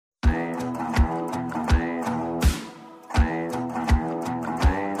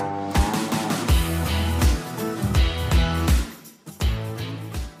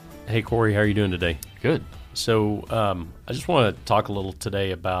Hey, Corey, how are you doing today? Good. So I just want to talk a little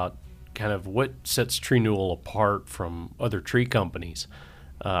today about kind of what sets TreeNewal apart from other tree companies.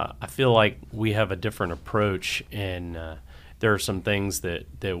 I feel like we have a different approach, and there are some things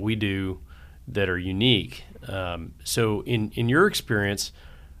that we do that are unique. So in your experience,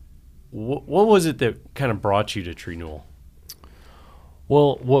 what was it that kind of brought you to TreeNewal?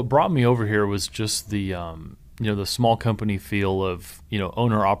 Well, what brought me over here was just the the small company feel of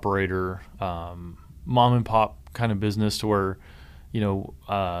owner operator, mom and pop kind of business, to where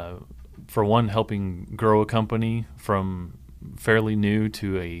for one, helping grow a company from fairly new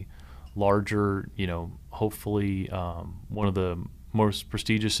to a larger, hopefully one of the most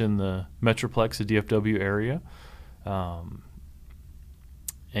prestigious in the Metroplex, the DFW area,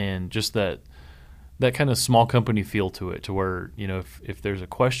 and just that kind of small company feel to it, to where if there's a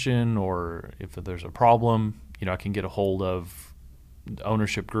question or if there's a problem, I can get a hold of the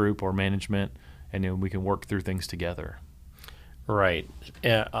ownership group or management, and we can work through things together. Right.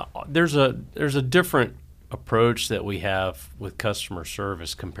 There's a different approach that we have with customer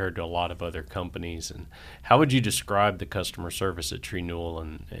service compared to a lot of other companies. And how would you describe the customer service at TreeNewal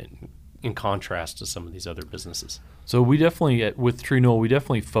and in contrast to some of these other businesses? So we definitely, with TreeNewal, we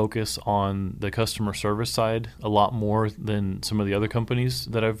definitely focus on the customer service side a lot more than some of the other companies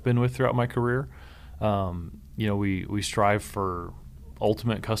that I've been with throughout my career. We strive for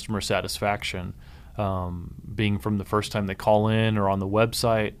ultimate customer satisfaction, being from the first time they call in or on the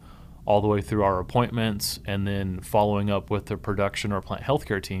website all the way through our appointments, and then following up with the production or plant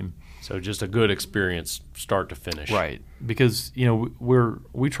healthcare team. So just a good experience start to finish. Right. Because,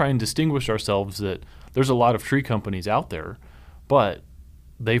 we try and distinguish ourselves that there's a lot of tree companies out there, but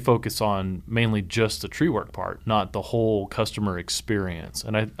they focus on mainly just the tree work part, not the whole customer experience.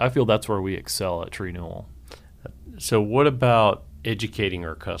 And I feel that's where we excel at TreeNewal. So what about educating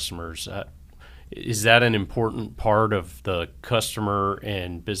our customers? Is that an important part of the customer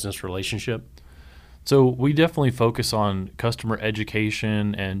and business relationship? So we definitely focus on customer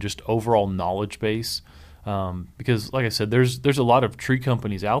education and just overall knowledge base, because, like I said, there's a lot of tree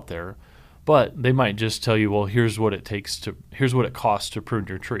companies out there, but they might just tell you, well, here's what it costs to prune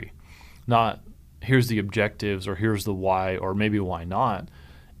your tree, not here's the objectives or here's the why or maybe why not,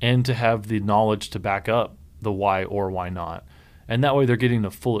 and to have the knowledge to back up the why or why not. And that way they're getting the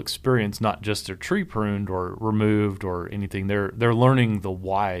full experience, not just their tree pruned or removed or anything. They're learning the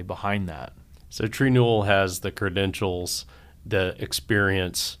why behind that. So TreeNewal has the credentials, the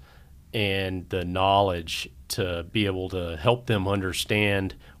experience, and the knowledge to be able to help them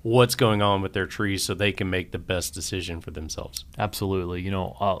understand what's going on with their trees so they can make the best decision for themselves. Absolutely.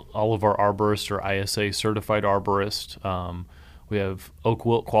 All of our arborists are ISA certified arborists. We have oak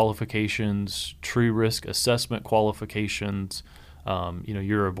wilt qualifications, tree risk assessment qualifications.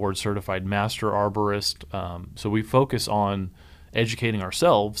 You're a board certified master arborist. So we focus on educating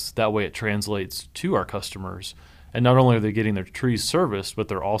ourselves. That way it translates to our customers. And not only are they getting their trees serviced, but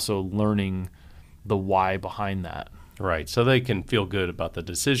they're also learning the why behind that. Right. So they can feel good about the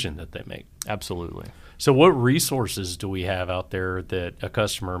decision that they make. Absolutely. So what resources do we have out there that a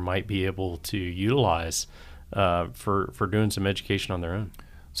customer might be able to utilize for doing some education on their own?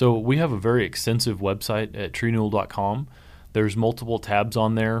 So we have a very extensive website at TreeNewal.com. There's multiple tabs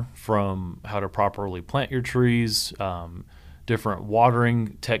on there, from how to properly plant your trees, different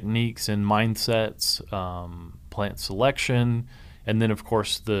watering techniques and mindsets, plant selection, and then, of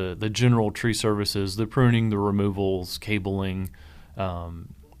course, the general tree services, the pruning, the removals, cabling,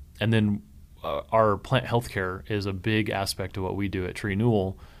 and then our plant healthcare is a big aspect of what we do at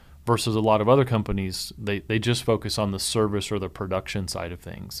TreeNewal, versus a lot of other companies. They just focus on the service or the production side of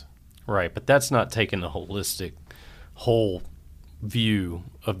things. Right, but that's not taking the holistic whole view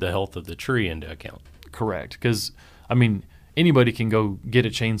of the health of the tree into account. Correct, because, anybody can go get a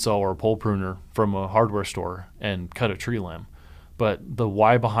chainsaw or a pole pruner from a hardware store and cut a tree limb. But the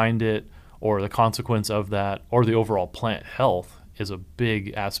why behind it, or the consequence of that, or the overall plant health is a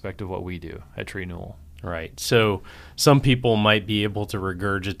big aspect of what we do at TreeNewal. Right. So some people might be able to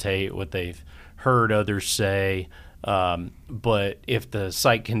regurgitate what they've heard others say, but if the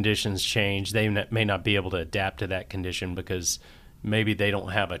site conditions change, they may not be able to adapt to that condition because maybe they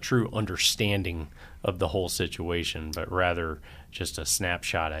don't have a true understanding of the whole situation, but rather just a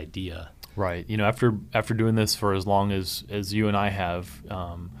snapshot idea. Right. After doing this for as long as you and I have,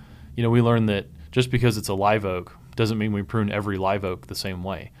 we learned that just because it's a live oak doesn't mean we prune every live oak the same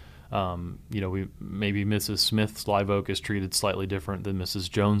way. Maybe Mrs. Smith's live oak is treated slightly different than Mrs.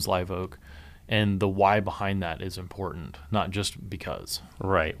 Jones' live oak. and the why behind that is important, not just because.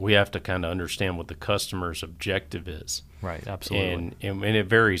 Right. We have to kind of understand what the customer's objective is. Right, absolutely. And it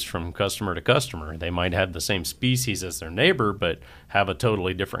varies from customer to customer. They might have the same species as their neighbor, but have a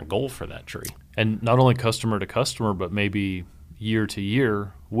totally different goal for that tree. And not only customer to customer, but maybe year to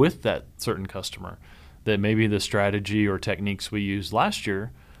year with that certain customer, that maybe the strategy or techniques we used last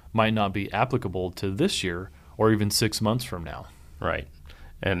year might not be applicable to this year or even 6 months from now. Right.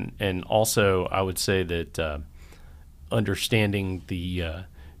 And also I would say that understanding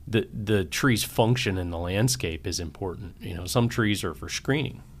the tree's function in the landscape is important. You know, some trees are for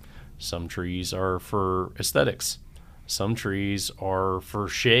screening. Some trees are for aesthetics. Some trees are for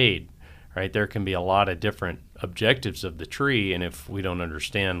shade, right? There can be a lot of different objectives of the tree, and if we don't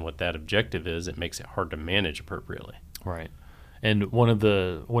understand what that objective is, it makes it hard to manage appropriately. Right. And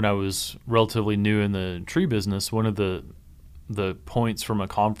when I was relatively new in the tree business, one of the points from a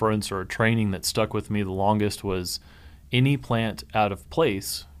conference or a training that stuck with me the longest was any plant out of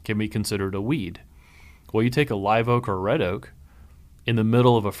place can be considered a weed. Well, you take a live oak or a red oak in the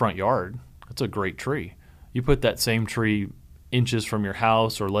middle of a front yard, that's a great tree. You put that same tree inches from your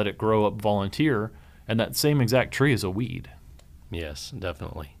house or let it grow up volunteer, and that same exact tree is a weed. Yes,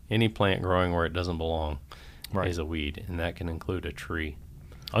 definitely. Any plant growing where it doesn't belong Right. is a weed, and that can include a tree.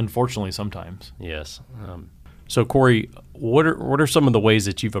 Unfortunately, sometimes. Yes. So, Corey, what are some of the ways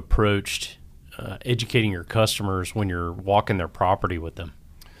that you've approached educating your customers when you're walking their property with them?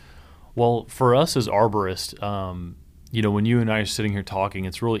 Well, for us as arborists, when you and I are sitting here talking,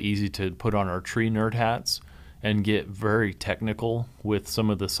 it's really easy to put on our tree nerd hats and get very technical with some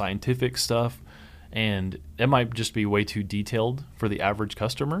of the scientific stuff, and it might just be way too detailed for the average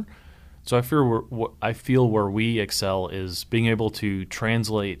customer. So I feel where we excel is being able to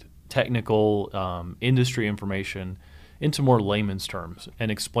translate technical industry information into more layman's terms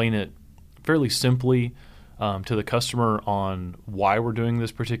and explain it fairly simply to the customer on why we're doing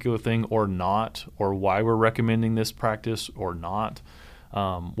this particular thing or not, or why we're recommending this practice or not,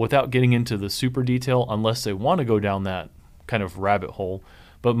 without getting into the super detail unless they want to go down that kind of rabbit hole.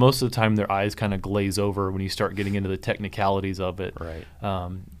 But most of the time their eyes kind of glaze over when you start getting into the technicalities of it. Right.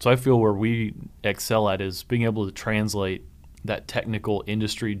 So I feel where we excel at is being able to translate that technical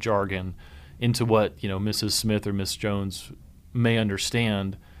industry jargon into what, Mrs. Smith or Miss Jones may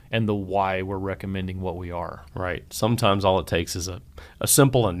understand and the why we're recommending what we are. Right. Sometimes all it takes is a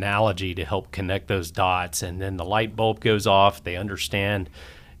simple analogy to help connect those dots, and then the light bulb goes off. They understand,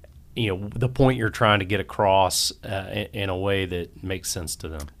 the point you're trying to get across in a way that makes sense to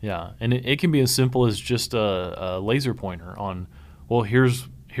them. Yeah, and it can be as simple as just a laser pointer on, well, here's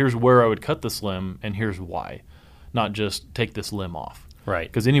where I would cut this limb, and here's why, not just take this limb off. Right.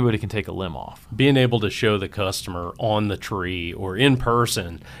 Because anybody can take a limb off. Being able to show the customer on the tree or in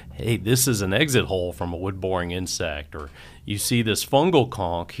person, hey, this is an exit hole from a wood-boring insect, or you see this fungal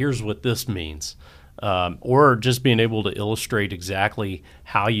conch, here's what this means. Or just being able to illustrate exactly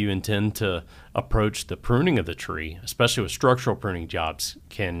how you intend to approach the pruning of the tree, especially with structural pruning jobs,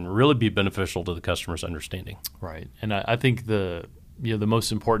 can really be beneficial to the customer's understanding. Right. And I think the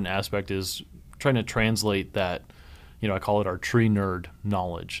most important aspect is trying to translate that, I call it our tree nerd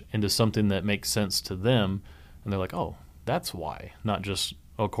knowledge, into something that makes sense to them. And they're like, oh, that's why, not just,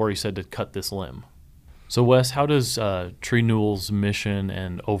 oh, Corey said to cut this limb. So, Wes, how does TreeNewal's mission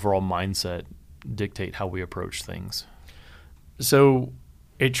and overall mindset dictate how we approach things? So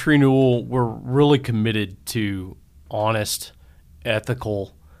at TreeNewal, we're really committed to honest,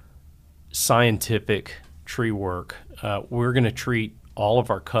 ethical, scientific tree work. We're going to treat all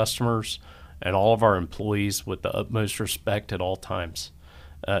of our customers and all of our employees with the utmost respect at all times.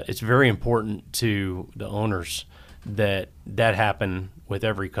 It's very important to the owners that happen with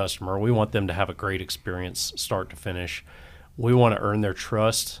every customer. We want them to have a great experience start to finish. We want to earn their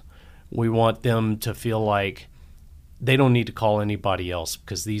trust. We want them to feel like they don't need to call anybody else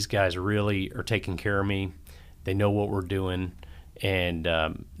because these guys really are taking care of me. They know what we're doing, and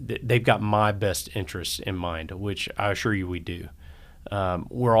they've got my best interests in mind, which I assure you we do.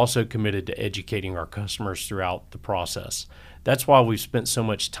 We're also committed to educating our customers throughout the process. That's why we've spent so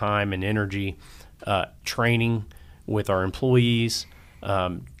much time and energy training with our employees,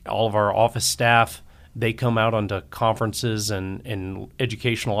 all of our office staff. They come out onto conferences and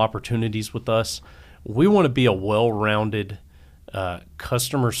educational opportunities with us. We want to be a well-rounded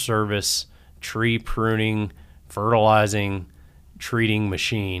customer service, tree pruning, fertilizing, treating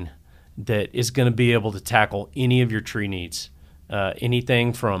machine that is going to be able to tackle any of your tree needs.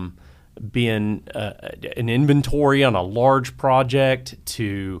 Anything from being an inventory on a large project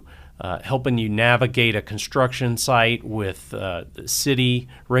to helping you navigate a construction site with city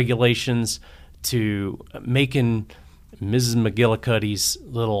regulations, to making Mrs. McGillicuddy's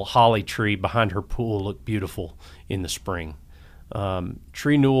little holly tree behind her pool look beautiful in the spring.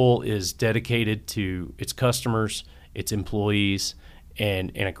 TreeNewal is dedicated to its customers, its employees,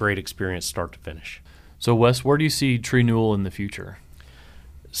 and a great experience start to finish. So, Wes, where do you see TreeNewal in the future?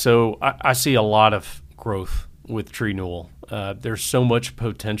 So I see a lot of growth with TreeNewal. There's so much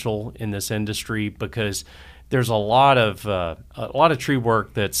potential in this industry because there's a lot of tree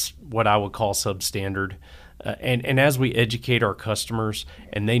work that's what I would call substandard. And as we educate our customers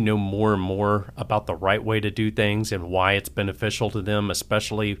and they know more and more about the right way to do things and why it's beneficial to them,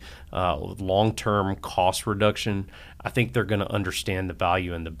 especially long-term cost reduction, I think they're going to understand the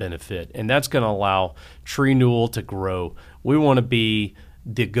value and the benefit. And that's going to allow TreeNewal to grow. We want to be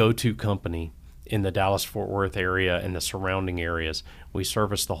the go-to company in the Dallas-Fort Worth area and the surrounding areas. We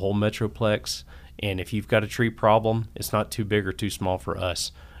service the whole Metroplex. And if you've got a tree problem, it's not too big or too small for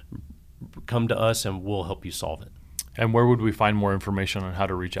us. Come to us and we'll help you solve it. And where would we find more information on how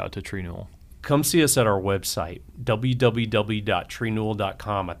to reach out to TreeNewal? Come see us at our website,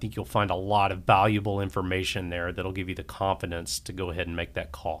 www.treenewal.com. I think you'll find a lot of valuable information there that'll give you the confidence to go ahead and make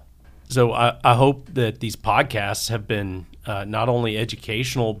that call. So I hope that these podcasts have been not only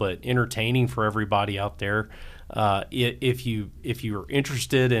educational but entertaining for everybody out there. If you're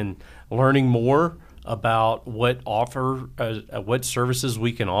interested in learning more about what services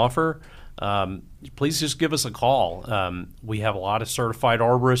we can offer, please just give us a call. We have a lot of certified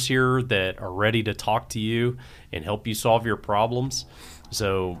arborists here that are ready to talk to you and help you solve your problems.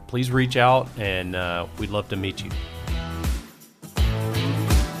 So please reach out, and we'd love to meet you.